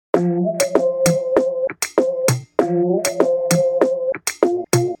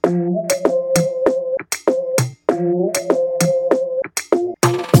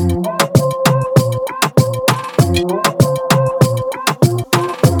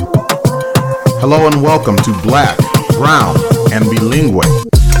Hello and welcome to Black, Brown, and Bilingue,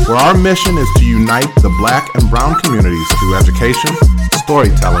 where our mission is to unite the Black and Brown communities through education,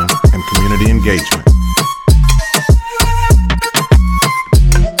 storytelling, and community engagement.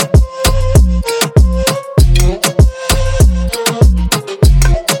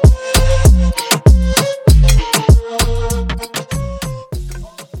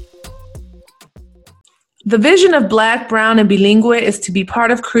 The vision of Black, Brown, and Bilingue is to be part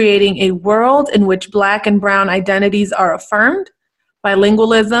of creating a world in which Black and Brown identities are affirmed,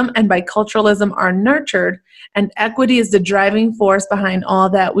 bilingualism and biculturalism are nurtured, and equity is the driving force behind all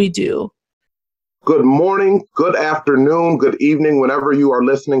that we do. Good morning, good afternoon, good evening, whenever you are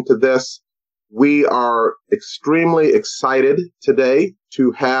listening to this. We are extremely excited today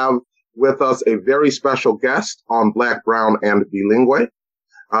to have with us a very special guest on Black, Brown, and Bilingue.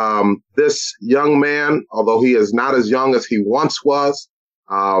 This young man, although he is not as young as he once was,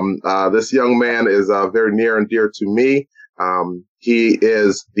 this young man is very near and dear to me. He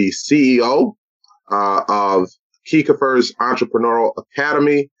is the CEO of Kiekefer's Entrepreneurial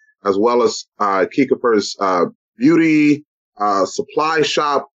Academy, as well as Kiekefer's beauty supply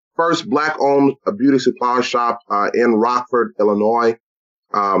shop, first Black-owned beauty supply shop in Rockford, Illinois.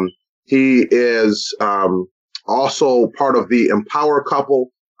 He is also part of the Empower Couple.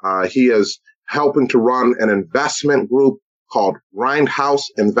 He is helping to run an investment group called Grindhouse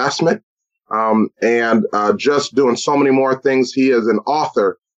Investment, and just doing so many more things. He is an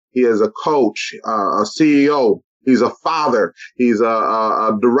author. He is a coach, a CEO. He's a father. He's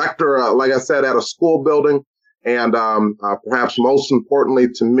a director, like I said, at a school building. And perhaps most importantly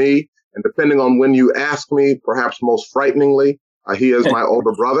to me, and depending on when you ask me, perhaps most frighteningly, he is my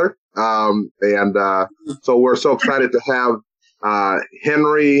older brother. So we're so excited to have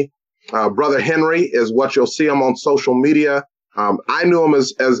Henry, brother Henry is what you'll see him on social media. I knew him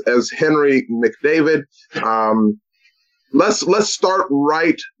as Henry McDavid. Let's start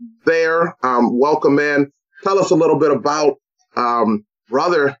right there. Welcome in. Tell us a little bit about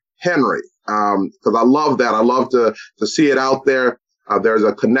brother Henry, because I love that. I love to see it out there. There's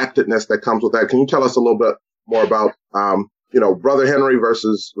a connectedness that comes with that. Can you tell us a little bit more about brother Henry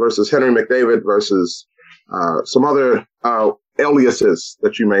versus Henry McDavid versus some other aliases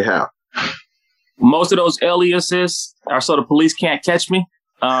that you may have? Most of those aliases are so the police can't catch me.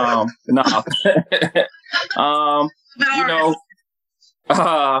 No.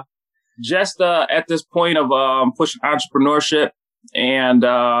 Just at this point of pushing entrepreneurship and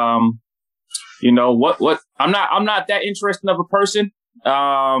what I'm not that interesting of a person.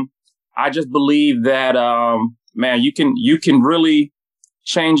 I just believe that man, you can really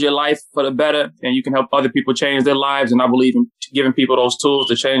change your life for the better, and you can help other people change their lives. And I believe in giving people those tools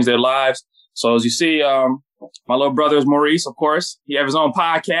to change their lives. So as you see, my little brother is Maurice, of course. He has his own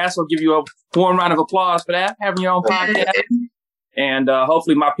podcast. I'll give you a warm round of applause for that, having your own podcast. And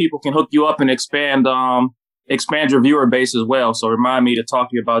hopefully my people can hook you up and expand your viewer base as well. So remind me to talk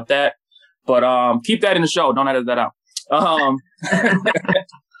to you about that. But keep that in the show. Don't edit that out.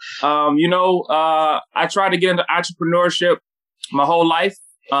 I tried to get into entrepreneurship my whole life.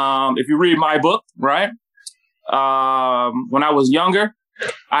 If you read my book, right? When I was younger,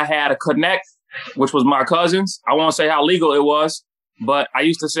 I had a connect, which was my cousins. I won't say how legal it was, but I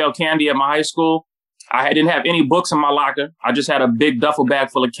used to sell candy at my high school. I didn't have any books in my locker. I just had a big duffel bag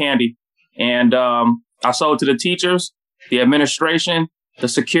full of candy. And I sold to the teachers, the administration, the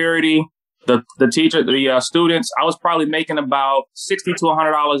security, the teacher, the students. I was probably making about $60 to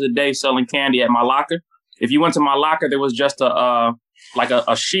 $100 a day selling candy at my locker. If you went to my locker, there was just a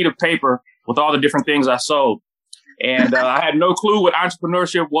sheet of paper with all the different things I sold. And I had no clue what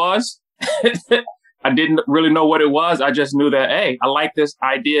entrepreneurship was. I didn't really know what it was. I just knew that, hey, I like this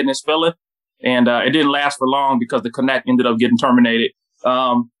idea and this feeling. And it didn't last for long because the Connect ended up getting terminated.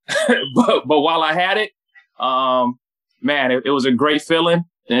 But while I had it, man, it was a great feeling.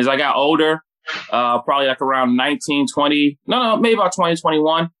 And as I got older, probably like around 19, 20, maybe about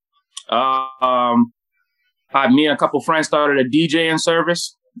 2021, me and a couple friends started a DJing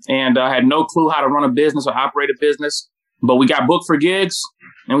service, and I had no clue how to run a business or operate a business, but we got booked for gigs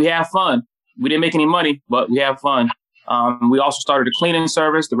and we have fun. We didn't make any money, but we have fun. We also started a cleaning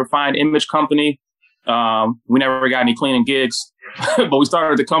service, the Refined Image Company. We never got any cleaning gigs, but we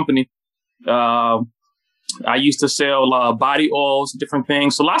started the company. I used to sell body oils, different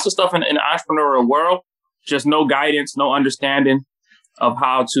things. So lots of stuff in the entrepreneurial world, just no guidance, no understanding of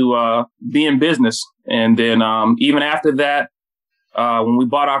how to be in business. And then even after that, when we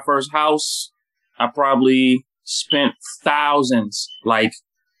bought our first house, I probably spent thousands, like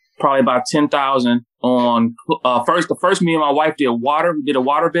probably about 10,000 on the first me and my wife did a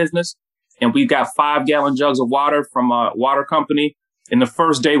water business. and we got 5-gallon jugs of water from a water company. And the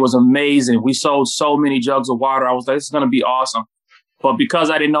first day was amazing. We sold so many jugs of water. I was like, this is going to be awesome. But because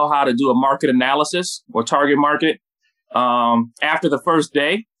I didn't know how to do a market analysis or target market, after the first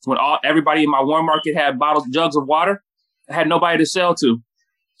day, when everybody in my warm market had jugs of water, I had nobody to sell to.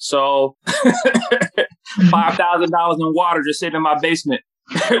 So $5,000 in water just sitting in my basement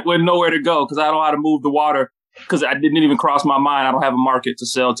with nowhere to go because I don't know how to move the water because I didn't even cross my mind. I don't have a market to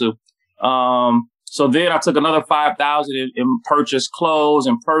sell to. So then I took another $5,000 and purchased clothes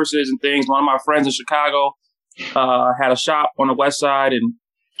and purses and things. One of my friends in Chicago had a shop on the west side and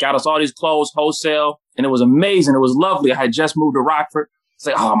got us all these clothes wholesale. And it was amazing. It was lovely. I had just moved to Rockford. It's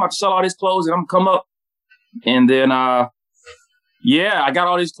like, I'm about to sell all these clothes and I'm going to come up. And then, I got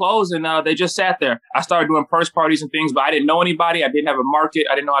all these clothes and they just sat there. I started doing purse parties and things, but I didn't know anybody. I didn't have a market.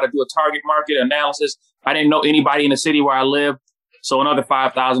 I didn't know how to do a target market analysis. I didn't know anybody in the city where I live. So another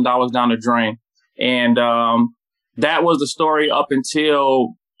 $5,000 down the drain. And that was the story up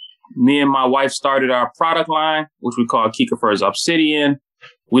until me and my wife started our product line, which we call Kika Furs Obsidian.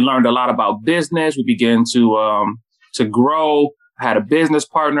 We learned a lot about business. We began to grow. I had a business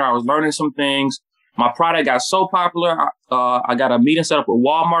partner. I was learning some things. My product got so popular. I got a meeting set up with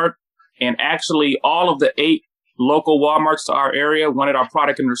Walmart, and actually all of the 8 local Walmarts to our area wanted our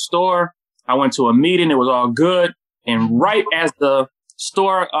product in their store. I went to a meeting. It was all good. And right as the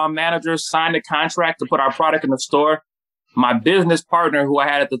store manager signed a contract to put our product in the store, my business partner, who I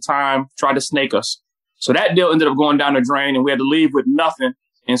had at the time, tried to snake us. So that deal ended up going down the drain, and we had to leave with nothing.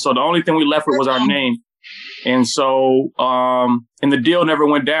 And so the only thing we left with was our name. And so, and the deal never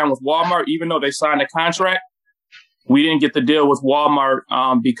went down with Walmart, even though they signed a contract. We didn't get the deal with Walmart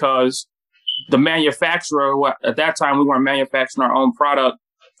because the manufacturer, who at that time we weren't manufacturing our own product,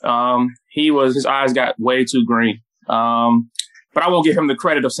 his eyes got way too green. But I won't give him the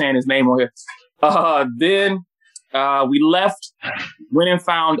credit of saying his name on here. Then we left, went and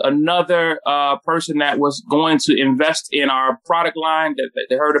found another person that was going to invest in our product line. That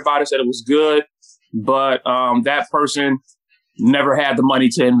they heard about it, said it was good, but that person never had the money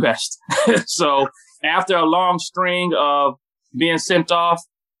to invest. So after a long string of being sent off,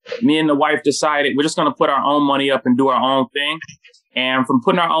 me and the wife decided we're just going to put our own money up and do our own thing. And from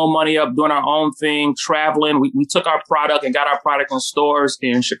putting our own money up, doing our own thing, traveling, we took our product and got our product in stores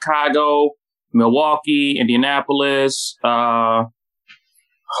in Chicago, Milwaukee, Indianapolis. Rockford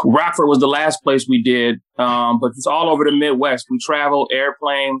was the last place we did, but it's all over the Midwest. We traveled,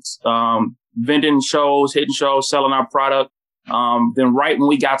 airplanes, vending shows, hitting shows, selling our product. Then right when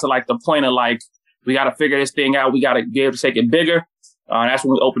we got to like the point of like, we got to figure this thing out, we got to be able to take it bigger. That's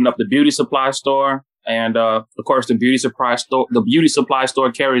when we opened up the beauty supply store. And, of course, the beauty supply store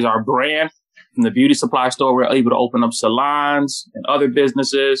carries our brand. From the beauty supply store, we're able to open up salons and other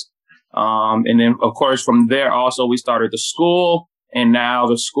businesses. And then, of course, from there, also, we started the school. And now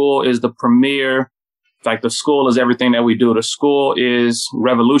the school is the premier. Like, the school is everything that we do. The school is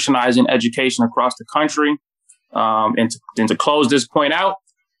revolutionizing education across the country. And to close this point out,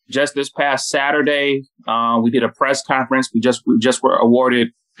 just this past Saturday, we did a press conference. We just were awarded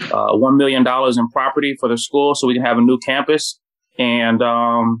 $1 million in property for the school so we can have a new campus. And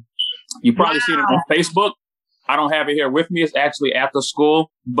you probably seen it on Facebook. I don't have it here with me. It's actually at the school,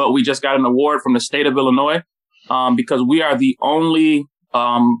 but we just got an award from the state of Illinois because we are the only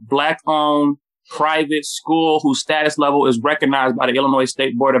Black-owned private school whose status level is recognized by the Illinois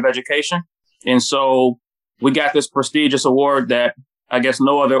State Board of Education. And so we got this prestigious award that I guess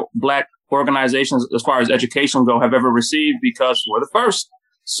no other Black organizations, as far as education go, have ever received because we're the first.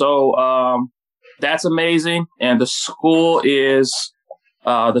 So that's amazing. And the school is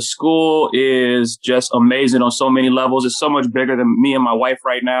just amazing on so many levels. It's so much bigger than me and my wife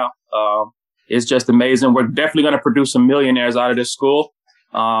right now. It's just amazing. We're definitely going to produce some millionaires out of this school.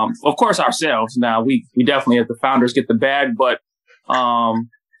 Of course, ourselves. Now, we definitely, as the founders, get the bag. But our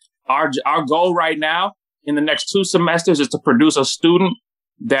goal right now in the next 2 semesters is to produce a student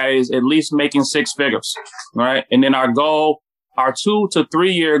that is at least making 6 figures. Right. And then our 2 to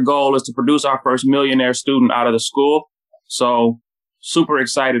 3 year goal is to produce our first millionaire student out of the school. So super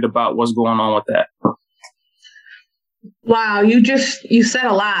excited about what's going on with that. Wow, you said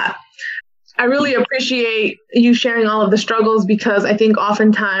a lot. I really appreciate you sharing all of the struggles because I think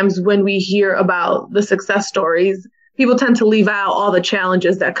oftentimes when we hear about the success stories, people tend to leave out all the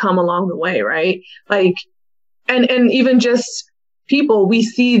challenges that come along the way, right? Like, and even just people, we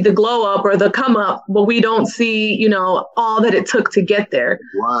see the glow up or the come up, but we don't see, all that it took to get there.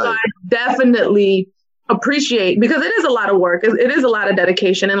 Right. So I definitely appreciate, because it is a lot of work. It is a lot of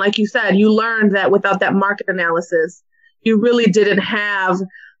dedication. And like you said, you learned that without that market analysis, you really didn't have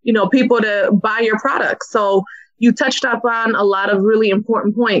people to buy your products. So you touched up on a lot of really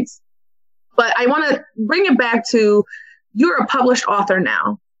important points. But I want to bring it back to, you're a published author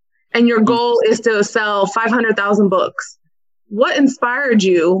now, and your goal is to sell 500,000 books. What inspired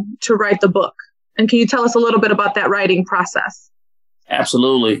you to write the book? And can you tell us a little bit about that writing process?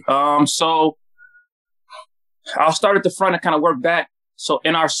 Absolutely. So I'll start at the front and kind of work back. So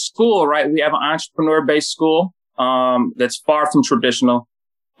in our school, right, we have an entrepreneur-based school that's far from traditional.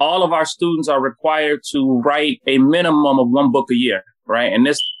 All of our students are required to write a minimum of one book a year, right? And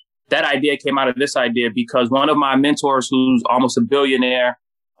that idea came out of this idea because one of my mentors, who's almost a billionaire,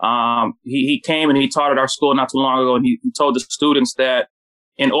 he came and he taught at our school not too long ago, and he told the students that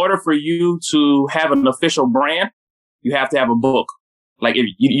in order for you to have an official brand, you have to have a book. Like if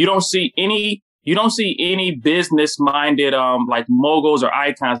you don't see any business-minded like moguls or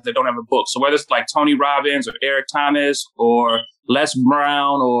icons that don't have a book. So whether it's like Tony Robbins or Eric Thomas or Les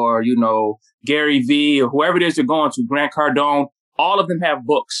Brown or Gary Vee or whoever it is you're going to, Grant Cardone, all of them have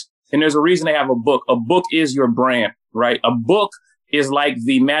books. And there's a reason they have a book. A book is your brand, right? A book is like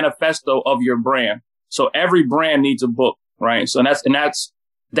the manifesto of your brand. So every brand needs a book, right? So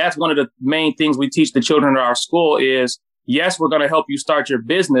that's one of the main things we teach the children at our school is, yes, we're going to help you start your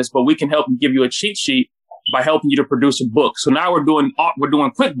business, but we can help give you a cheat sheet by helping you to produce a book. So now we're doing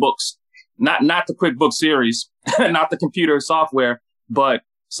QuickBooks, not the QuickBooks series, not the computer software, but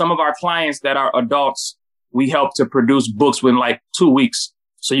some of our clients that are adults, we help to produce books within like 2 weeks.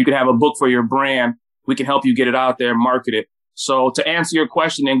 So you can have a book for your brand. We can help you get it out there and market it. So to answer your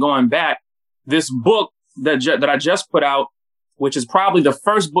question and going back, this book that I just put out, which is probably the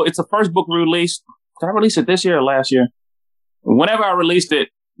first book, it's the first book released. Did I release it this year or last year? Whenever I released it,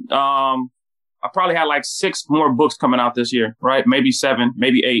 I probably had like 6 more books coming out this year, right? Maybe 7,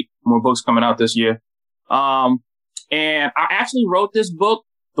 maybe 8 more books coming out this year. And I actually wrote this book,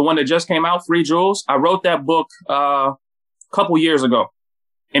 the one that just came out, Free Jewels. I wrote that book a couple years ago.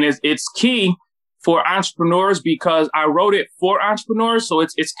 And it's key for entrepreneurs because I wrote it for entrepreneurs. So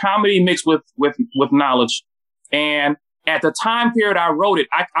it's comedy mixed with knowledge. And at the time period I wrote it,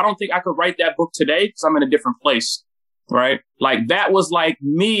 I don't think I could write that book today because I'm in a different place, right? Like that was like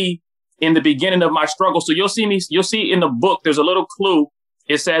me in the beginning of my struggle. So you'll see in the book, there's a little clue.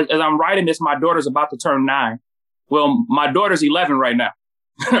 It says, as I'm writing this, my daughter's about to turn 9. Well, my daughter's 11 right now,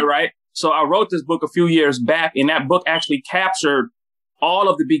 right? So I wrote this book a few years back, and that book actually captured all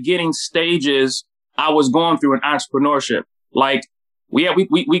of the beginning stages I was going through in entrepreneurship. Like we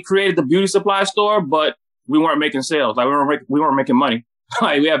created the beauty supply store, but we weren't making sales. Like we weren't making money.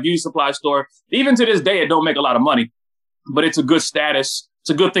 Like we have a beauty supply store. Even to this day, it don't make a lot of money, but it's a good status. It's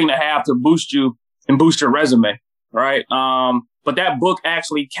a good thing to have to boost you and boost your resume. Right. But that book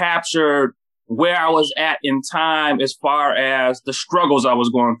actually captured where I was at in time as far as the struggles I was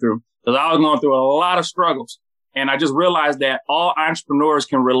going through, because I was going through a lot of struggles. And I just realized that all entrepreneurs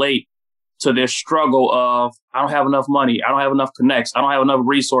can relate to this struggle of, I don't have enough money. I don't have enough connects. I don't have enough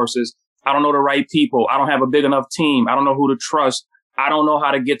resources. I don't know the right people. I don't have a big enough team. I don't know who to trust. I don't know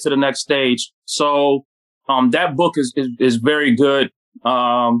how to get to the next stage. So, that book is very good.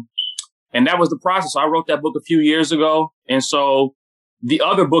 And that was the process. So I wrote that book a few years ago. And so the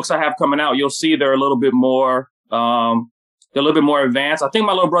other books I have coming out, you'll see they're a little bit more, advanced. I think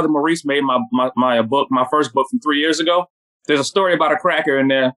my little brother Maurice made my first book from 3 years ago. There's a story about a cracker in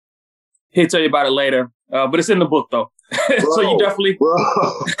there. He'll tell you about it later. But it's in the book though. So you definitely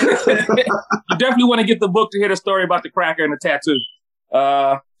want to get the book to hear the story about the cracker and the tattoo.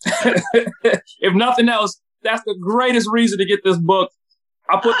 If nothing else, that's the greatest reason to get this book.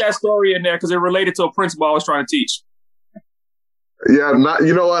 I put that story in there because it related to a principle I was trying to teach. Yeah,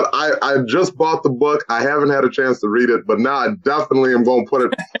 you know what? I just bought the book. I haven't had a chance to read it, but now I definitely am going to put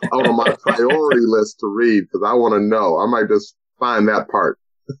it on my priority list to read because I want to know. I might just find that part.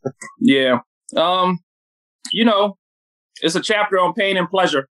 Yeah. It's a chapter on pain and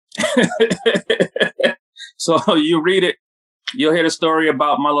pleasure. So you read it, you'll hear the story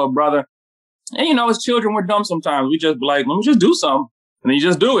about my little brother. And, as children, we're dumb sometimes. We just be like, let me just do something. And then you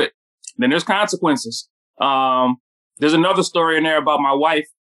just do it. Then there's consequences. There's another story in there about my wife.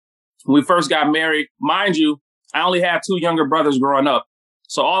 When we first got married, mind you, I only had 2 younger brothers growing up.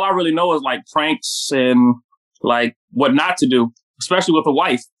 So all I really know is like pranks and like what not to do, especially with a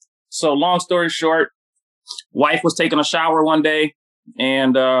wife. So long story short, wife was taking a shower one day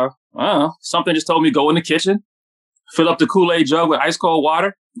and something just told me go in the kitchen, fill up the Kool-Aid jug with ice cold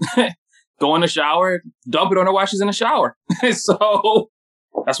water, go in the shower, dump it on her while she's in the shower. So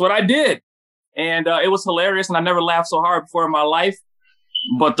that's what I did. And it was hilarious. And I never laughed so hard before in my life.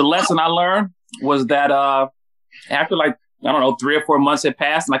 But the lesson I learned was that after like I don't know, 3 or 4 months had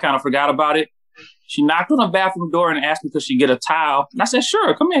passed and I kind of forgot about it. She knocked on the bathroom door and asked me could she get a towel. And I said,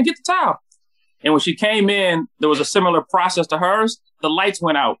 sure, come in, get the towel. And when she came in, there was a similar process to hers. The lights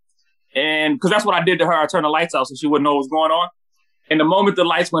went out. And because that's what I did to her. I turned the lights out so she wouldn't know what was going on. And the moment the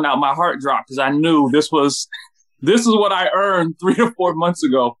lights went out, my heart dropped because I knew this is what I earned 3 or 4 months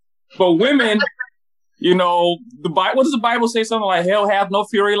ago. But women, you know, what does the Bible say? Something like hell hath no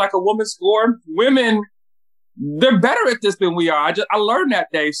fury like a woman scorned. Women, they're better at this than we are. I learned that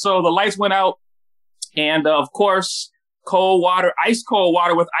day. So the lights went out. And of course, cold water, ice cold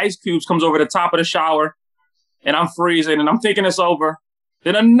water with ice cubes comes over the top of the shower. And I'm freezing and I'm thinking it's over.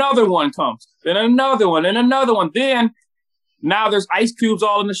 Then another one comes. Then another one and another one. Then now there's ice cubes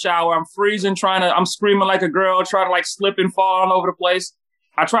all in the shower. I'm freezing, I'm screaming like a girl, trying to like slip and fall all over the place.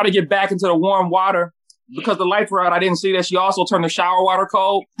 I try to get back into the warm water. Because the lights were out, I didn't see that she also turned the shower water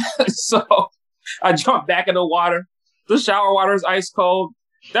cold. So I jumped back in the water. The shower water is ice cold.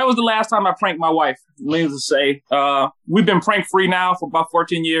 That was the last time I pranked my wife, needless to say. We've been prank free now for about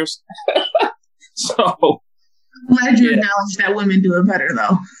 14 years. So glad you acknowledge that women do it better,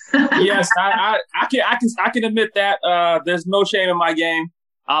 though. Yes, I can admit that. There's no shame in my game.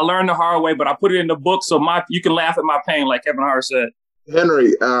 I learned the hard way, but I put it in the book so you can laugh at my pain, like Kevin Hart said.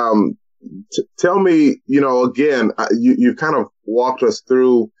 Henry, tell me, again, you kind of walked us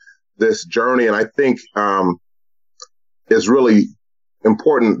through this journey, and I think it's really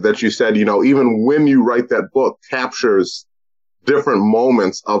important that you said, even when you write that book, captures different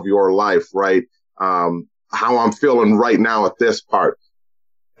moments of your life, right? How I'm feeling right now at this part.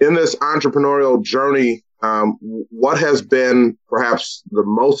 In this entrepreneurial journey, what has been perhaps the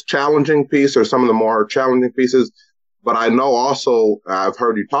most challenging piece or some of the more challenging pieces? But I know also, I've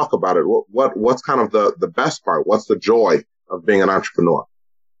heard you talk about it. What's kind of the best part? What's the joy of being an entrepreneur?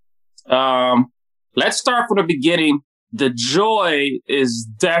 Let's start from the beginning. The joy is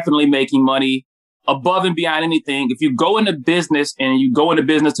definitely making money above and beyond anything. If you go into business and you go into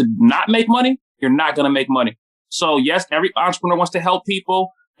business to not make money, you're not going to make money. So yes, every entrepreneur wants to help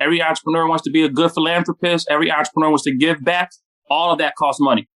people. Every entrepreneur wants to be a good philanthropist. Every entrepreneur wants to give back. All of that costs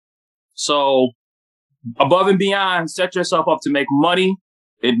money. So above and beyond, set yourself up to make money.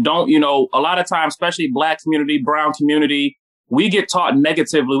 It don't, a lot of times, especially Black community, brown community, we get taught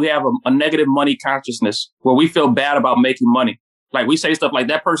negatively. We have a negative money consciousness where we feel bad about making money. Like we say stuff like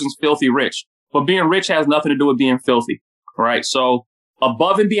that person's filthy rich, but being rich has nothing to do with being filthy. Right. So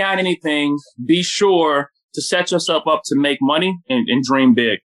above and beyond anything, be sure to set yourself up to make money and dream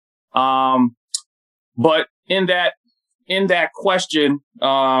big. But in that question,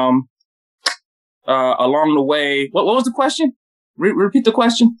 along the way, what was the question? Repeat the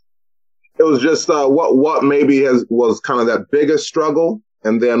question. It was just what maybe was kind of that biggest struggle,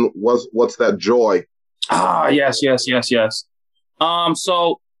 and then what's that joy? Yes.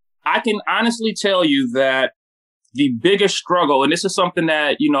 So I can honestly tell you that the biggest struggle, and this is something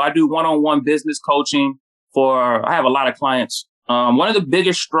that I do one-on-one business coaching for. I have a lot of clients. One of the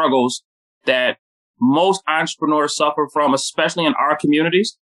biggest struggles that most entrepreneurs suffer from, especially in our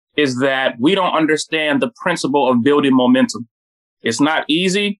communities, is that we don't understand the principle of building momentum. It's not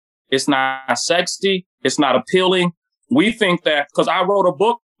easy. It's not sexy. It's not appealing. We think that because I wrote a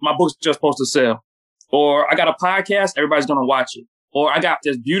book, my book's just supposed to sell. Or I got a podcast, everybody's going to watch it. Or I got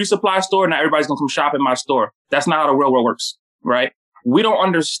this beauty supply store, now everybody's going to come shop in my store. That's not how the real world works, right? We don't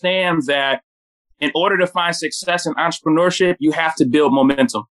understand that in order to find success in entrepreneurship, you have to build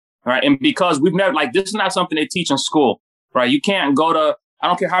momentum, right? And because we've never, this is not something they teach in school, right? You can't go to, I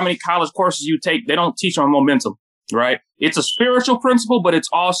don't care how many college courses you take, they don't teach on momentum, right? It's a spiritual principle, but it's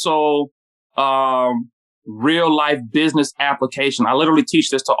also real life business application. I literally teach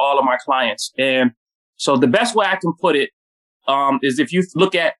this to all of my clients. And so the best way I can put it is if you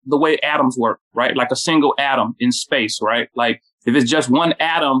look at the way atoms work, right? Like a single atom in space, right? Like if it's just one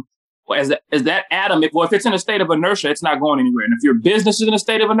atom, as that atom, if it's in a state of inertia, it's not going anywhere. And if your business is in a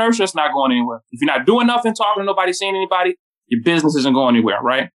state of inertia, it's not going anywhere. If you're not doing nothing, talking to nobody, seeing anybody, your business isn't going anywhere,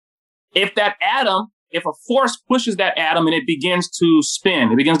 right? If a force pushes that atom and it begins to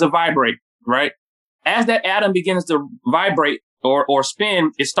spin, it begins to vibrate, right? As that atom begins to vibrate or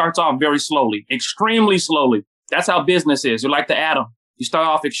spin, it starts off very slowly, extremely slowly. That's how business is. You're like the atom. You start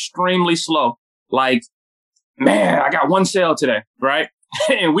off extremely slow. Like, man, I got one sale today, right?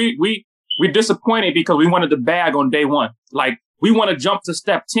 And we're disappointed because we wanted the bag on day one. Like, we want to jump to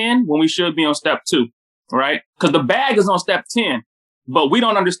step 10 when we should be on step 2, right? Because the bag is on step 10. But we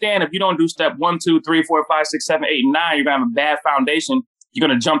don't understand if you don't do step 1, 2, 3, 4, 5, 6, 7, 8, and 9, you're going to have a bad foundation. You're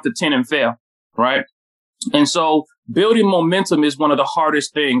going to jump to 10 and fail, right? And so building momentum is one of the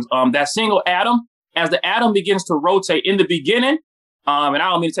hardest things. That single atom, as the atom begins to rotate in the beginning, and I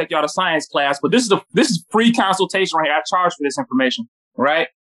don't mean to take y'all to science class, but this is free consultation right here. I charge for this information, right?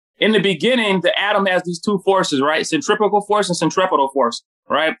 In the beginning, the atom has these two forces, right? Centripetal force and centripetal force,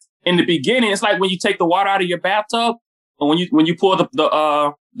 right? In the beginning, it's like when you take the water out of your bathtub, or when you pull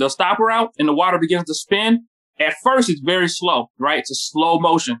the stopper out and the water begins to spin. At first, it's very slow, right? It's a slow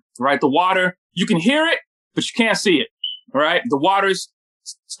motion, right? The water, you can hear it, but you can't see it, right? The water's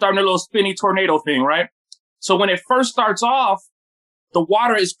starting a little spinny tornado thing, right? So when it first starts off, the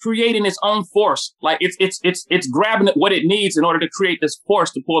water is creating its own force. Like it's grabbing what it needs in order to create this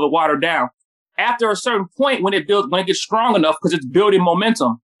force to pull the water down. After a certain point, when it gets strong enough, because it's building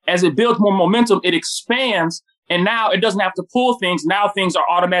momentum, as it builds more momentum, it expands. And now it doesn't have to pull things. Now things are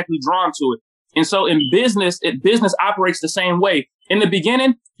automatically drawn to it. And so in business, business operates the same way. In the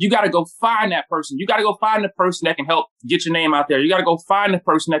beginning, you got to go find that person. You got to go find the person that can help get your name out there. You got to go find the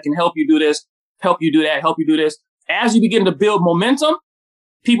person that can help you do this, help you do that, help you do this. As you begin to build momentum,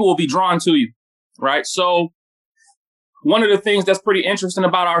 people will be drawn to you, right? So one of the things that's pretty interesting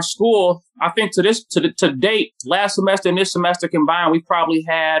about our school, I think to date, last semester and this semester combined, we've probably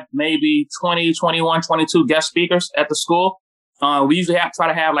had maybe 20, 21, 22 guest speakers at the school. We usually try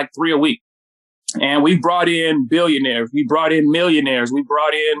to have like 3 a week. And we brought in billionaires. We brought in millionaires. We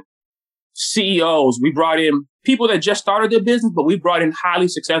brought in CEOs. We brought in people that just started their business, but we brought in highly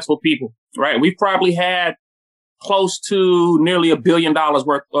successful people, right? We probably had close to nearly $1 billion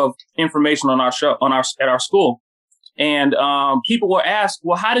worth of information on our show, at our school. And people will ask,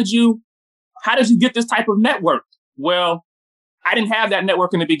 well, how did you get this type of network? Well, I didn't have that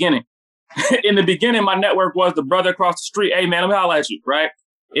network in the beginning. In the beginning, my network was the brother across the street. Hey, man, let me holler at you, right?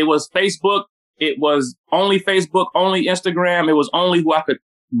 It was Facebook. It was only Facebook, only Instagram. It was only who I could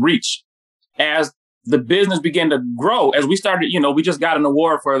reach. As the business began to grow, as we started, we just got an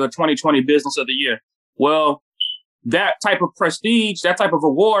award for the 2020 Business of the Year. Well, that type of prestige, that type of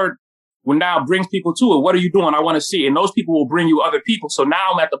award will now brings people to it. What are you doing? I want to see. And those people will bring you other people. So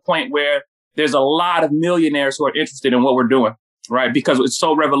now I'm at the point where there's a lot of millionaires who are interested in what we're doing, right? Because it's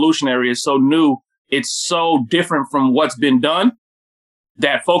so revolutionary. It's so new. It's so different from what's been done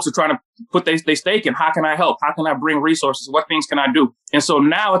that folks are trying to put their stake in. How can I help? How can I bring resources? What things can I do? And so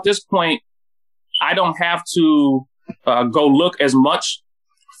now at this point, I don't have to go look as much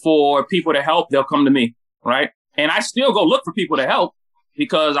for people to help. They'll come to me, right? And I still go look for people to help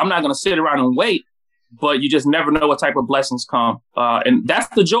because I'm not going to sit around and wait, but you just never know what type of blessings come. And that's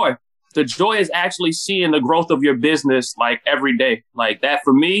the joy. The joy is actually seeing the growth of your business like every day. Like that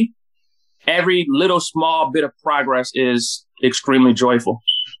for me, every little small bit of progress is extremely joyful.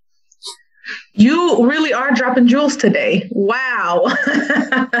 You really are dropping jewels today. Wow.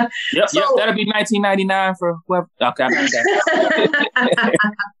 Yep, that'll be $19.99 for whoever. Okay.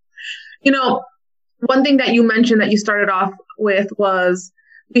 One thing that you mentioned that you started off with was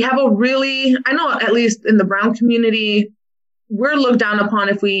we have I know at least in the Brown community, we're looked down upon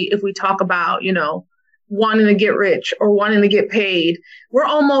if we talk about, wanting to get rich or wanting to get paid. We're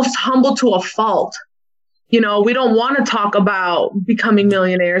almost humble to a fault. We don't want to talk about becoming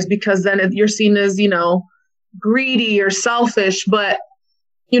millionaires because then you're seen as, greedy or selfish. But,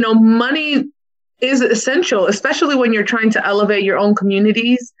 money is essential, especially when you're trying to elevate your own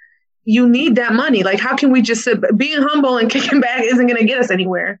communities. You need that money. Like, how can we just sit? Being humble and kicking back isn't going to get us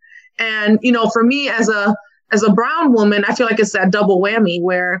anywhere. And, for me as a brown woman, I feel like it's that double whammy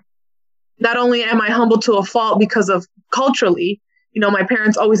where not only am I humble to a fault because of culturally, my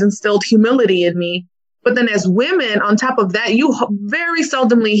parents always instilled humility in me. But then as women, on top of that, you very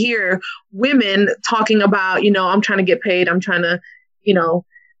seldomly hear women talking about, I'm trying to get paid. I'm trying to,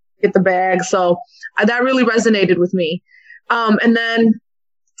 get the bag. So that really resonated with me. And then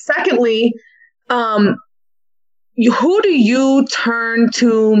secondly, who do you turn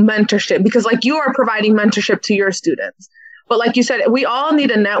to mentorship? Because you are providing mentorship to your students. But like you said, we all need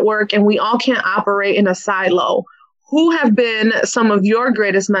a network and we all can't operate in a silo. Who have been some of your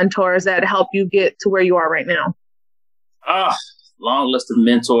greatest mentors that help you get to where you are right now? Long list of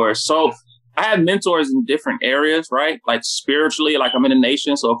mentors. So I have mentors in different areas, right? Like spiritually, like I'm in the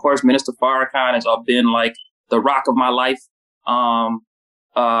nation. So of course, Minister Farrakhan has been like the rock of my life. And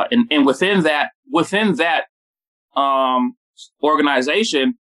within that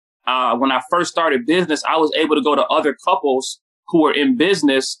organization, when I first started business, I was able to go to other couples who were in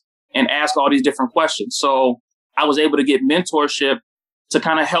business and ask all these different questions. So I was able to get mentorship to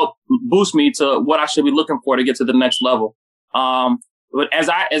kind of help boost me to what I should be looking for to get to the next level. But as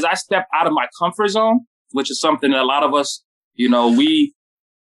I step out of my comfort zone, which is something that a lot of us, we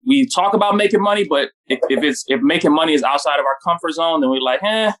talk about making money, but if making money is outside of our comfort zone, then we're like,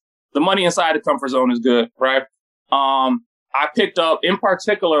 the money inside the comfort zone is good, right? I picked up, in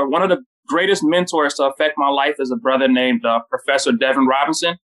particular, one of the greatest mentors to affect my life is a brother named Professor Devin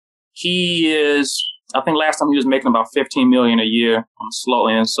Robinson. He is, I think last time he was making about $15 million a year on the slow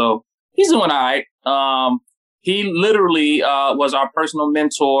end. So he's doing all right. He literally was our personal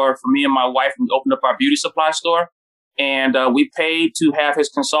mentor for me and my wife when we opened up our beauty supply store. And we paid to have his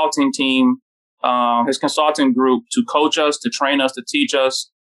consulting team, his consulting group to coach us, to train us, to teach us.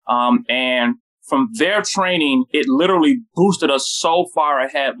 And from their training, it literally boosted us so far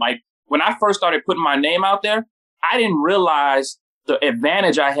ahead. Like when I first started putting my name out there, I didn't realize the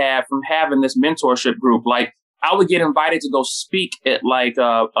advantage I had from having this mentorship group. Like I would get invited to go speak at like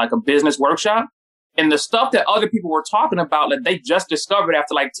a business workshop, and the stuff that other people were talking about that they just discovered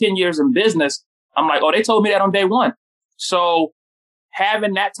after like 10 years in business, I'm like, oh, they told me that on day one. So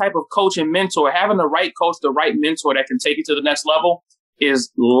having that type of coach and mentor, having the right coach, the right mentor that can take you to the next level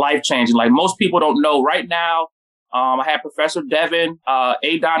is life-changing. Like most people don't know right now. I had Professor Devin,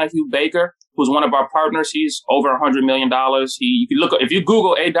 A. Donahue Baker, who's one of our partners. He's over $100 million. If you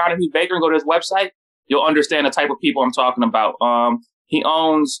Google A. Donahue Baker and go to his website, you'll understand the type of people I'm talking about. He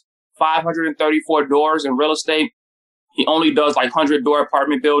owns 534 doors in real estate. He only does like 100-door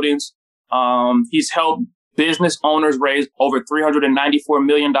apartment buildings. He's helped business owners raise over $394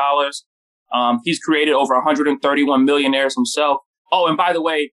 million. He's created over 131 millionaires himself. Oh, and by the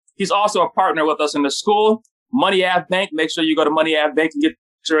way, he's also a partner with us in the school, Money Ave Bank. Make sure you go to Money Ave Bank and get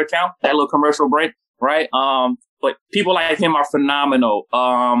your account. That little commercial break, right? But people like him are phenomenal.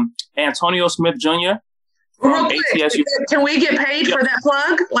 Antonio Smith Jr. from ATSU. Can we get paid for that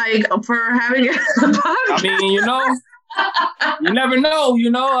plug? Like for having it? I mean, you never know.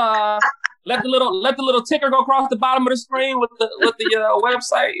 Let the little ticker go across the bottom of the screen with the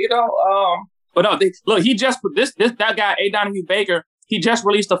website. But no, look, he just that guy A. Donahue Baker. He just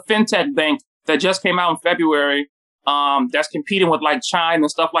released a fintech bank that just came out in February. That's competing with like Chime and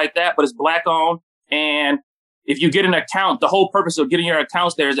stuff like that, but it's Black owned. And if you get an account, the whole purpose of getting your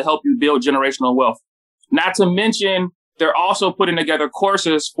accounts there is to help you build generational wealth. Not to mention, they're also putting together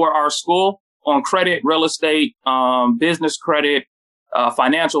courses for our school on credit, real estate, business credit,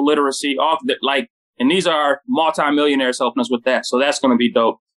 financial literacy, and these are multimillionaires helping us with that. So that's going to be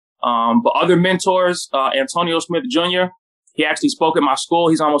dope. But other mentors, Antonio Smith Jr., he actually spoke at my school.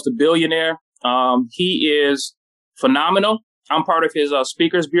 He's almost a billionaire. He is phenomenal. I'm part of his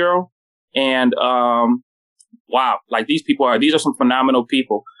speakers bureau. And wow, like these are some phenomenal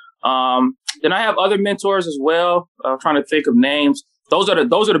people. Then I have other mentors as well. I'm trying to think of names. Those are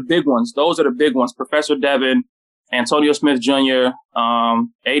the big ones. Those are the big ones. Professor Devin, Antonio Smith Jr.,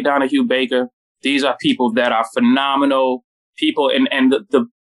 A. Donahue Baker. These are people that are phenomenal people. And the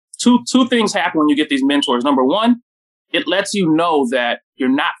two things happen when you get these mentors. Number one, it lets you know that you're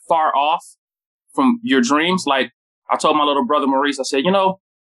not far off from your dreams. Like I told my little brother Maurice, I said,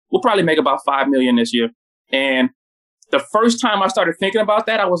 we'll probably make about $5 million this year. And the first time I started thinking about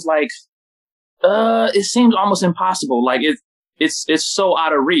that, I was like, it seems almost impossible. Like it's so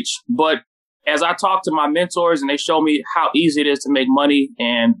out of reach. But as I talk to my mentors and they show me how easy it is to make money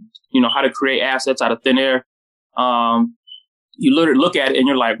and, how to create assets out of thin air, you literally look at it and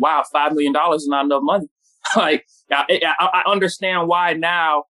you're like, wow, $5 million is not enough money. Like, I understand why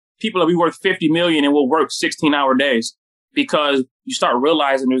now people will be worth 50 million and will work 16-hour days, because you start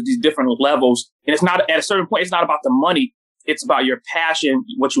realizing there's these different levels. And it's not, at a certain point, it's not about the money. It's about your passion,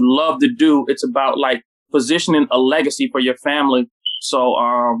 what you love to do. It's about like positioning a legacy for your family. So,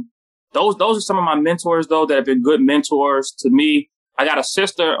 those are some of my mentors though, that have been good mentors to me. I got a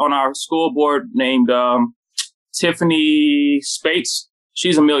sister on our school board named, Tiffany Spates.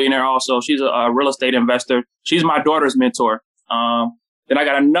 She's a millionaire also. She's a real estate investor. She's my daughter's mentor. Then I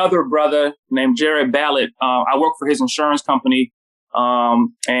got another brother named Jared Ballard. I work for his insurance company.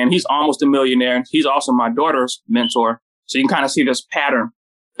 And he's almost a millionaire. He's also my daughter's mentor. So you can kind of see this pattern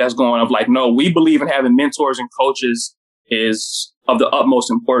that's going of like, no, we believe in having mentors and coaches is of the utmost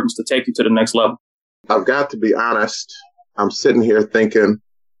importance to take you to the next level. I've got to be honest. I'm sitting here thinking,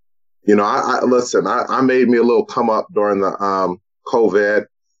 I made me a little come up during the COVID.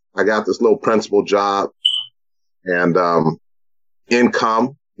 I got this little principal job, and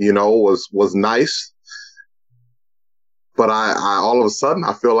income, was nice. But I all of a sudden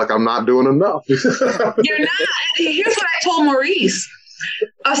I feel like I'm not doing enough. You're not. Here's what I told Maurice: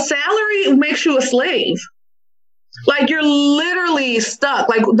 a salary makes you a slave. Like you're literally stuck.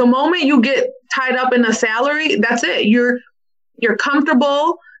 Like the moment you get tied up in a salary, that's it. You're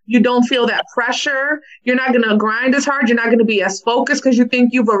comfortable. You don't feel that pressure. You're not going to grind as hard. You're not going to be as focused because you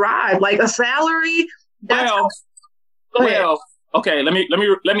think you've arrived. Like a salary. Okay, let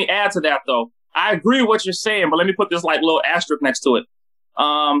me add to that though. I agree with what you're saying, but let me put this like little asterisk next to it.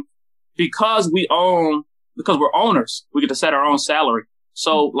 Because we're owners, we get to set our own salary.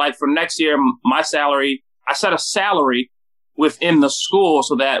 So like for next year, my salary, I set a salary within the school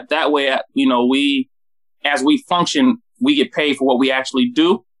so that way, as we function, we get paid for what we actually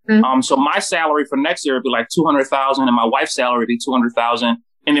do. Mm-hmm. So my salary for next year would be like $200,000 and my wife's salary would be $200,000.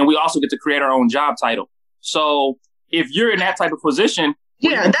 And then we also get to create our own job title. So if you're in that type of position,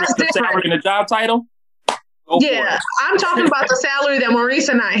 that's different. Salary and a job title. I'm talking about the salary that Maurice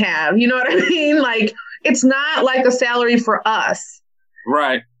and I have. You know what I mean? Like, it's not like a salary for us.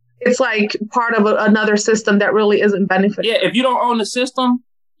 Right. It's like part of another system that really isn't benefiting. Yeah, if you don't own the system,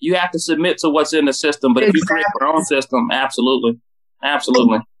 you have to submit to what's in the system. But if you create your own system, absolutely.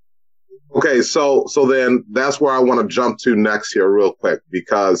 Absolutely. Okay, so then that's where I want to jump to next here real quick,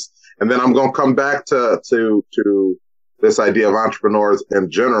 and then I'm going to come back to this idea of entrepreneurs in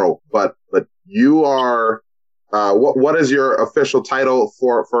general. But you are, what is your official title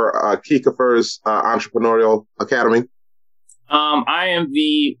for Kiekefer's Entrepreneurial Academy? I am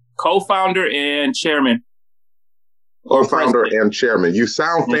the co-founder and chairman. Co-founder and chairman. You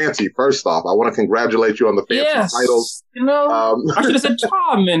sound fancy. First off, I want to congratulate you on the fancy titles. I should have said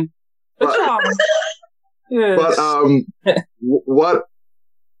chairman. But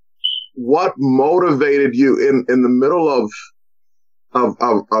what motivated you in the middle of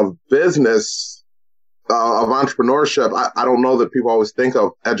business, of entrepreneurship? I don't know that people always think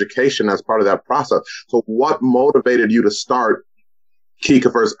of education as part of that process. So what motivated you to start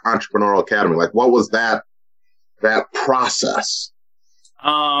Kiekefer's Entrepreneurial Academy? Like, what was that process?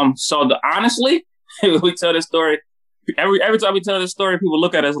 Honestly, we tell this story. Every time we tell this story, people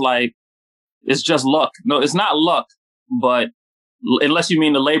look at us like it's just luck. No, it's not luck, but unless you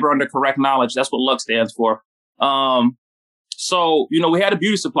mean the labor under correct knowledge, that's what luck stands for. So, we had a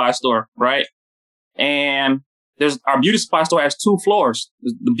beauty supply store, right? And our beauty supply store has 2 floors.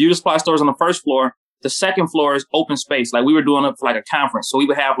 The beauty supply store is on the first floor. The second floor is open space. Like we were doing it for like a conference. So we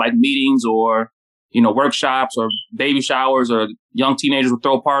would have like meetings or, workshops or baby showers, or young teenagers would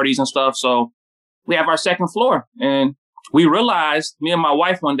throw parties and stuff. So we have our second floor, and we realized, me and my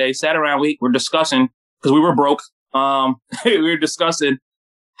wife one day sat around, we were discussing, because we were broke. We were discussing,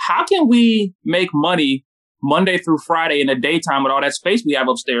 how can we make money Monday through Friday in the daytime with all that space we have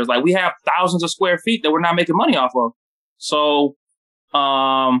upstairs? Like, we have thousands of square feet that we're not making money off of. So,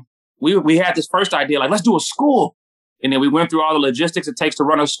 we had this first idea, like, let's do a school. And then we went through all the logistics it takes to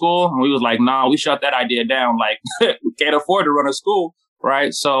run a school. And we was like, nah, we shut that idea down. Like, we can't afford to run a school.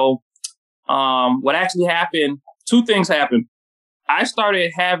 Right. So, what actually happened, 2 things happened. I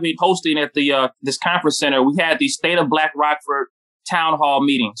started hosting at this conference center. We had these State of Black Rockford town hall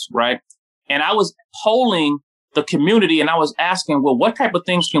meetings, right? And I was polling the community, and I was asking, well, what type of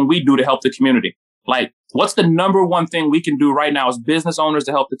things can we do to help the community? Like, what's the number one thing we can do right now as business owners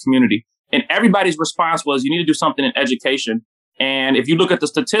to help the community? And everybody's response was, you need to do something in education. And if you look at the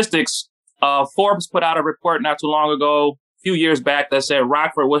statistics, Forbes put out a report not too long ago, a few years back, that said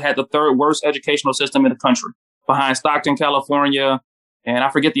Rockford had the 3rd worst educational system in the country, behind Stockton, California, and I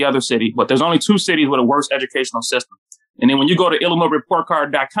forget the other city, but there's only 2 cities with a worse educational system. And then when you go to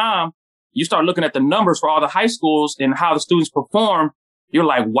IllinoisReportCard.com, you start looking at the numbers for all the high schools and how the students perform. You're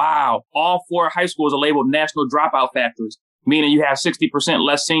like, wow, all 4 high schools are labeled national dropout factories, meaning you have 60%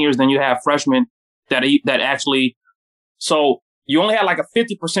 less seniors than you have freshmen that actually. So you only had like a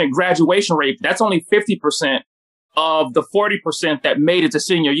 50% graduation rate. That's only 50% of the 40% that made it to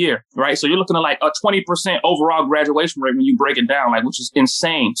senior year, right? So you're looking at like a 20% overall graduation rate when you break it down, like, which is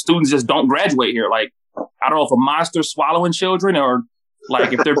insane. Students just don't graduate here. Like, I don't know if a monster's swallowing children, or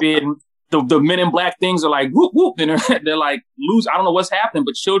like if they're being, the Men in Black things are like, whoop, whoop, and they're like, I don't know what's happening,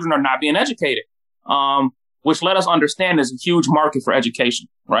 but children are not being educated. Which let us understand there's a huge market for education,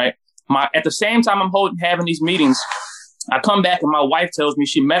 right? At the same time I'm having these meetings, I come back and my wife tells me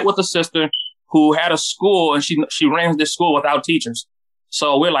she met with a sister who had a school, and she ran this school without teachers.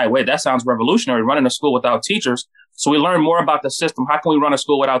 So we're like, wait, that sounds revolutionary, running a school without teachers. So we learned more about the system. How can we run a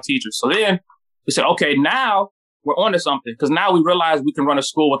school without teachers? So then we said, okay, now we're onto something, because now we realize we can run a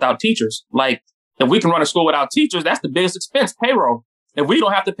school without teachers. Like, if we can run a school without teachers, that's the biggest expense, payroll. If we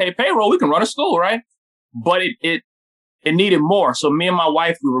don't have to pay payroll, we can run a school, right? But it needed more. So me and my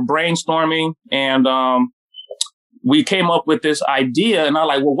wife, we were brainstorming, and we came up with this idea, and I'm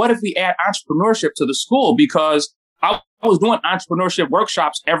like, well, what if we add entrepreneurship to the school? Because I was doing entrepreneurship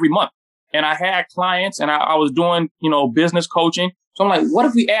workshops every month, and I had clients, and I was doing, business coaching. So I'm like, what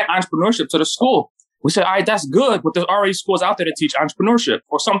if we add entrepreneurship to the school? We said, all right, that's good, but there's already schools out there that teach entrepreneurship,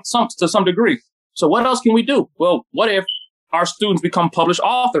 or to some degree. So what else can we do? Well, what if our students become published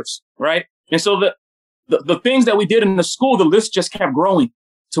authors, right? And so the things that we did in the school, the list just kept growing.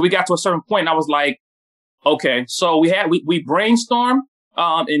 So we got to a certain point and I was like, okay, so we brainstormed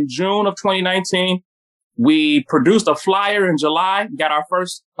in June of 2019. We produced a flyer in July, got our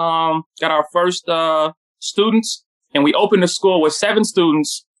first students, and we opened the school with 7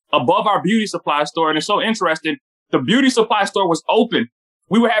 students above our beauty supply store. And it's so interesting. The beauty supply store was open.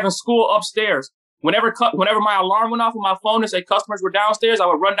 We were having school upstairs. Whenever my alarm went off on my phone and say customers were downstairs, I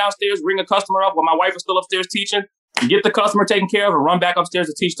would run downstairs, ring a customer up while my wife was still upstairs teaching, get the customer taken care of, and run back upstairs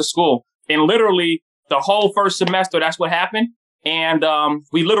to teach the school. And literally the whole first semester, that's what happened. And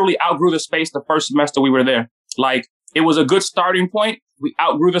we literally outgrew the space the first semester we were there. Like, it was a good starting point. We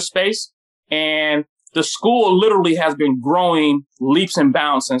outgrew the space, and the school literally has been growing leaps and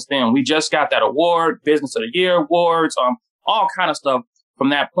bounds since then. We just got that award, Business of the Year awards, all kind of stuff from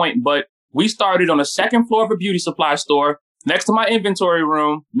that point. But we started on the second floor of a beauty supply store, next to my inventory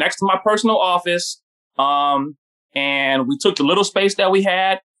room, next to my personal office. And we took the little space that we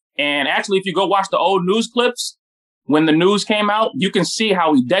had. And actually, if you go watch the old news clips, when the news came out, you can see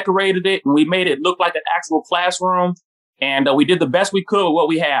how we decorated it and we made it look like an actual classroom. And we did the best we could with what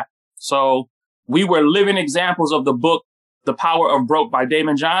we had. So we were living examples of the book, The Power of Broke by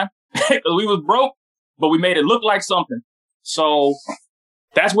Daymond John. We was broke, but we made it look like something. So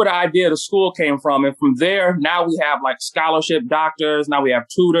that's where the idea of the school came from. And from there, now we have like scholarship doctors. Now we have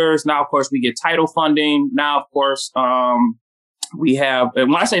tutors. Now, of course, we get title funding. Now, of course, we have,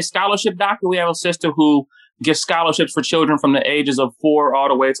 and when I say scholarship doctor, we have a sister who gets scholarships for children from the ages of 4 all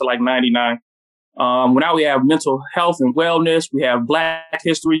the way to like 99. Now we have mental health and wellness. We have Black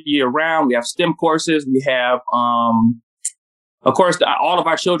History year round. We have STEM courses. We have, of course, all of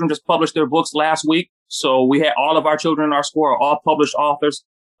our children just published their books last week. So we had all of our children in our school are all published authors.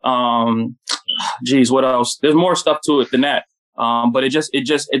 What else? There's more stuff to it than that. But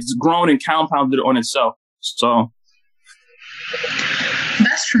it's grown and compounded on itself. So.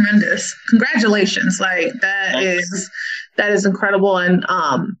 That's tremendous. Congratulations. Like that is incredible. And,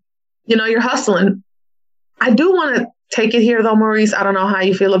 you're hustling. I do want to take it here though, Maurice. I don't know how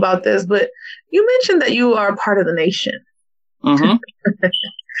you feel about this, but you mentioned that you are a part of the nation. Mm-hmm.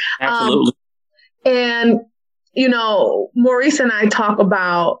 Absolutely. And, Maurice and I talk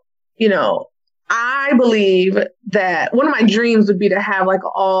about, I believe that one of my dreams would be to have like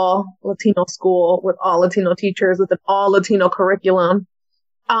an all Latino school with all Latino teachers with an all Latino curriculum.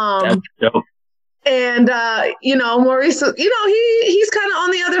 And, Maurice, he's kind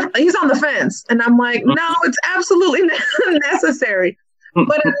of he's on the fence. And I'm like, no, it's absolutely necessary.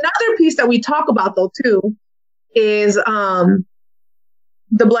 But another piece that we talk about though, too, is the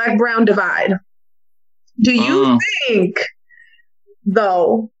Black-Brown divide. Do you think,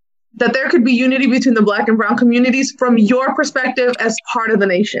 though, that there could be unity between the Black and Brown communities from your perspective as part of the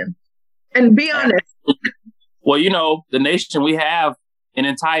nation? And be honest. Well, the nation, we have an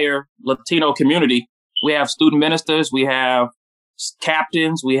entire Latino community. We have student ministers, we have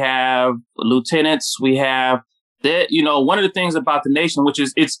captains, we have lieutenants, we have that. One of the things about the nation, which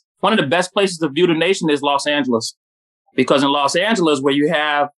is it's one of the best places to view the nation, is Los Angeles. Because in Los Angeles, where you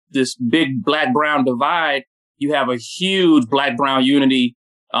have this big Black-Brown divide, you have a huge Black-Brown unity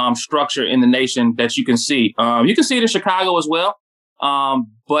structure in the nation that you can see. You can see it in Chicago as well.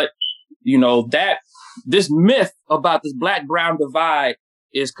 But that this myth about this Black-Brown divide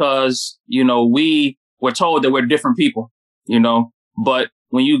is because, we were told that we're different people, but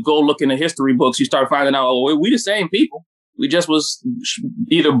when you go look in the history books, you start finding out, oh, we the same people. We just was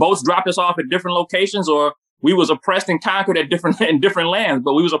either boats dropped us off at different locations, or we was oppressed and conquered in different lands,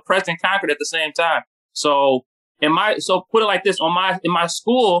 but we was oppressed and conquered at the same time. So put it like this, in my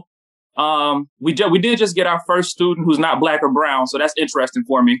school, we did just get our first student who's not Black or brown. So that's interesting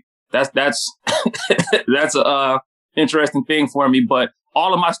for me. That's that's a interesting thing for me. But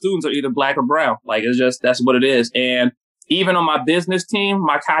all of my students are either Black or brown. Like, that's what it is. And even on my business team,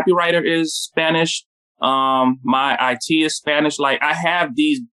 my copywriter is Spanish. My IT is Spanish. Like, I have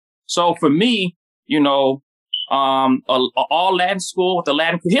these. So for me, all Latin school with the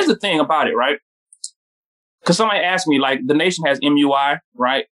Latin. Here's the thing about it, right? Because somebody asked me, like, the nation has MUI,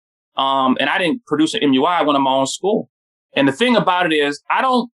 right? And I didn't produce an MUI. I went to my own school. And the thing about it is, I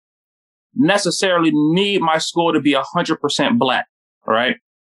don't necessarily need my school to be 100% Black, right?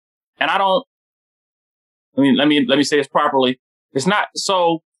 And let me say this properly. It's not,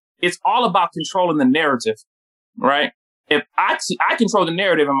 so it's all about controlling the narrative, right? If I control the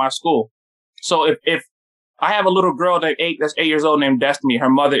narrative in my school. So if I have a little girl that's 8 years old named Destiny, her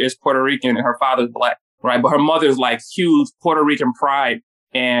mother is Puerto Rican and her father's Black, right? But her mother's like huge Puerto Rican pride,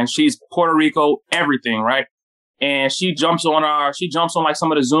 and she's Puerto Rico everything, right? and she jumps on like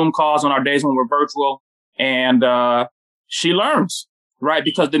some of the Zoom calls on our days when we're virtual, and she learns, right?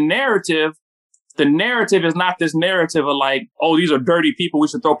 Because the narrative is not this narrative of like, oh, these are dirty people we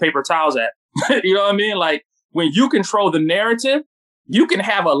should throw paper towels at. You know what I mean? Like, when you control the narrative, you can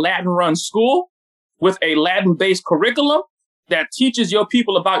have a Latin run school with a Latin based curriculum that teaches your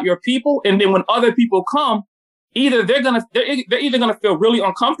people about your people. And then when other people come, they're either going to feel really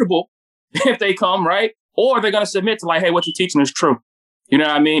uncomfortable if they come, right? Or they're going to submit to like, hey, what you're teaching is true. You know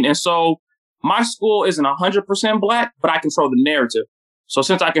what I mean? And so my school isn't 100% Black, but I control the narrative. So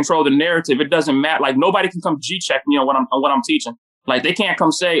since I control the narrative, it doesn't matter. Like, nobody can come G-check me on what I'm teaching. Like, they can't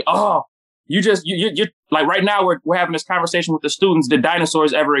come say, oh, you like right now we're having this conversation with the students. Did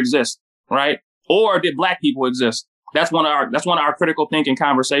dinosaurs ever exist? Right? Or did Black people exist? That's one of our critical thinking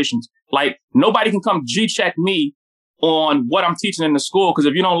conversations. Like, nobody can come G-check me on what I'm teaching in the school. Because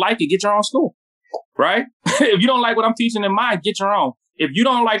if you don't like it, get your own school. Right? If you don't like what I'm teaching in mine, get your own. If you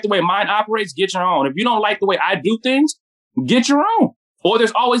don't like the way mine operates, get your own. If you don't like the way I do things, get your own. Or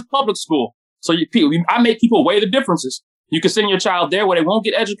there's always public school. So I make people weigh the differences. You can send your child there where they won't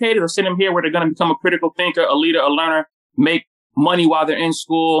get educated, or send them here where they're going to become a critical thinker, a leader, a learner, make money while they're in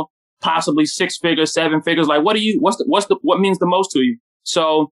school, possibly 6 figures, 7 figures. Like, what means the most to you?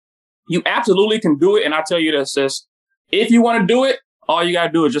 So you absolutely can do it. And I'll tell you this, sis, if you want to do it, all you got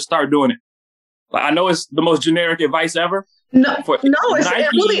to do is just start doing it. Like, I know it's the most generic advice ever. No, it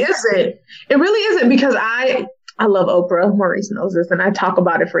really isn't. It really isn't, because I love Oprah. Maurice knows this, and I talk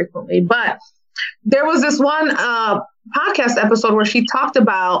about it frequently. But there was this one podcast episode where she talked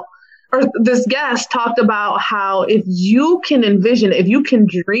about, or this guest talked about, how if you can envision it, if you can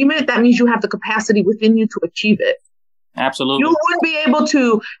dream it, that means you have the capacity within you to achieve it. Absolutely. You wouldn't be able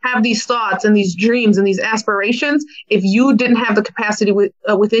to have these thoughts and these dreams and these aspirations if you didn't have the capacity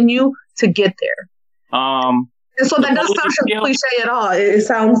within you to get there. And so that doesn't sound cliche at all. It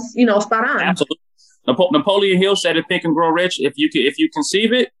sounds, spot on. Absolutely. Napoleon Hill said in Think and Grow Rich, if you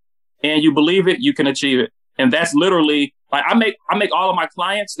conceive it and you believe it, you can achieve it. And that's literally, like, I make all of my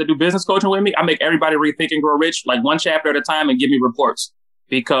clients that do business coaching with me, I make everybody read Think and Grow Rich, like, one chapter at a time, and give me reports.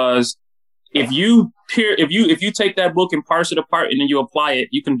 Because if you take that book and parse it apart and then you apply it,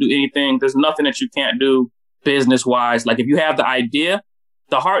 you can do anything. There's nothing that you can't do business wise. Like, if you have the idea,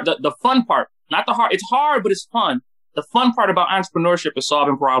 the fun part, not the hard, it's hard, but it's fun. The fun part about entrepreneurship is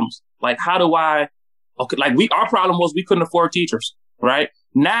solving problems. Like, our problem was we couldn't afford teachers, right?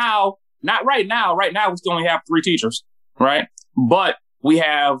 Now, not right now. Right now, we still only have 3 teachers, right? But we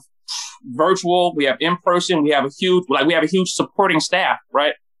have virtual, we have in person, we have a huge supporting staff,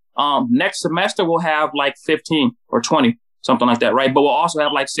 right? Next semester, we'll have like 15 or 20, something like that, right? But we'll also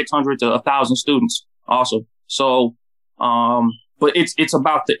have like 600 to 1,000 students also. So, but it's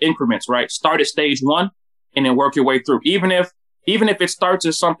about the increments, right? Start at stage 1 and then work your way through. Even if it starts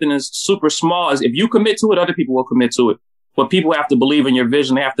as something as super small as, if you commit to it, other people will commit to it. But people have to believe in your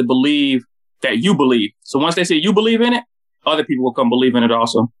vision. They have to believe that you believe. So once they say you believe in it, other people will come believe in it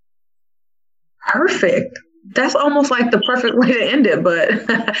also. Perfect. That's almost like the perfect way to end it. But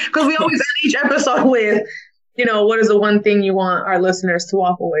because we always end each episode with, what is the one thing you want our listeners to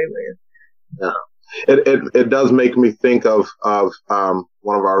walk away with? Yeah. It does make me think of one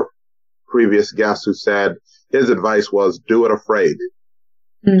of our previous guests who said his advice was, do it afraid.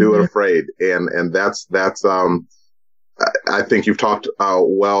 Mm-hmm. Do it afraid. And that's I think you've talked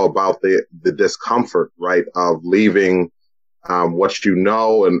well about the discomfort, right, of leaving what you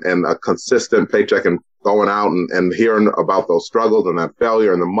know and a consistent paycheck and going out and hearing about those struggles and that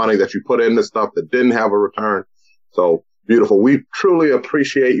failure and the money that you put into stuff that didn't have a return. So beautiful. We truly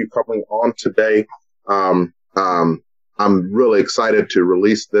appreciate you coming on today. I'm really excited to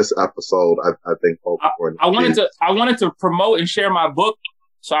release this episode. I think folks are going to I wanted to promote and share my book.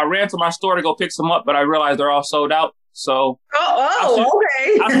 So I ran to my store to go pick some up, but I realized they're all sold out. So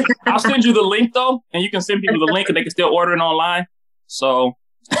okay. I'll send you the link though, and you can send people the link and they can still order it online. So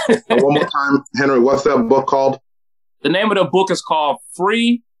one more time, Henry, what's that book called? The name of the book is called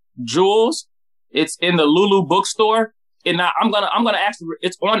Free Jewels. It's in the Lulu bookstore. And now I'm gonna actually,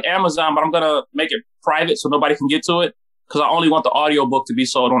 it's on Amazon, but I'm gonna make it private so nobody can get to it, because I only want the audiobook to be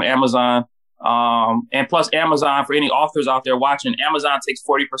sold on Amazon. And plus Amazon, for any authors out there watching, Amazon takes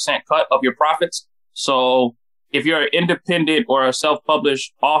 40% cut of your profits. So if you're an independent or a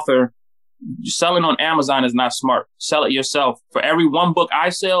self-published author, selling on Amazon is not smart. Sell it yourself. For every 1 book I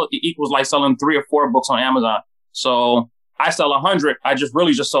sell, it equals like selling 3 or 4 books on Amazon. So I sell 100. I just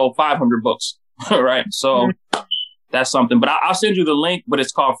sold 500 books. Right. So that's something. But I'll send you the link, but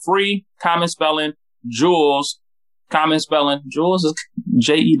it's called Free, common spelling, Jewels, common spelling. Jewels is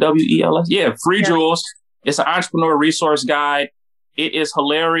Jewels. Yeah. Free Jewels. It's an entrepreneur resource guide. It is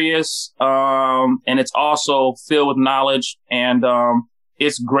hilarious, and it's also filled with knowledge. And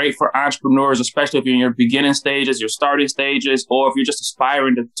it's great for entrepreneurs, especially if you're in your beginning stages, your starting stages, or if you're just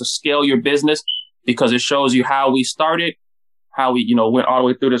aspiring to scale your business, because it shows you how we started, how we, went all the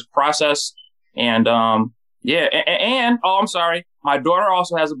way through this process. And I'm sorry. My daughter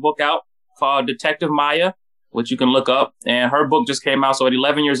also has a book out called Detective Maya, which you can look up. And her book just came out. So at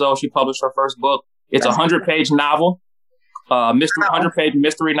 11 years old, she published her first book. It's a 100-page novel, 100-page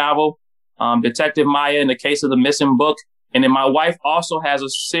mystery novel, Detective Maya in the Case of the Missing Book. And then my wife also has a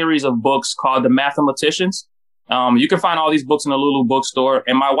series of books called The Mathematicians. You can find all these books in the Lulu bookstore.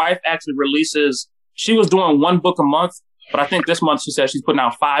 And my wife actually she was doing one book a month, but I think this month she said she's putting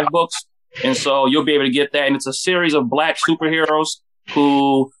out 5 books. And so you'll be able to get that. And it's a series of Black superheroes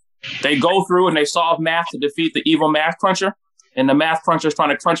who they go through and they solve math to defeat the evil math cruncher. And the math cruncher is trying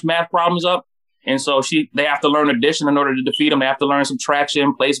to crunch math problems up. And so they have to learn addition in order to defeat them. They have to learn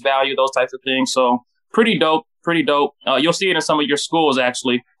subtraction, place value, those types of things. So pretty dope. Pretty dope. You'll see it in some of your schools,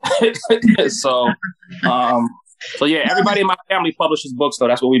 actually. So yeah, everybody in my family publishes books, though.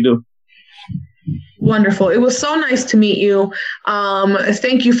 That's what we do. Wonderful. It was so nice to meet you.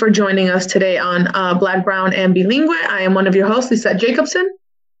 Thank you for joining us today on Black, Brown, and Bilingue. I am one of your hosts, Lisette Jacobson.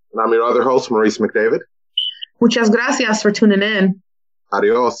 And I'm your other host, Maurice McDavid. Muchas gracias for tuning in.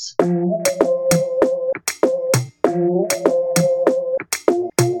 Adios.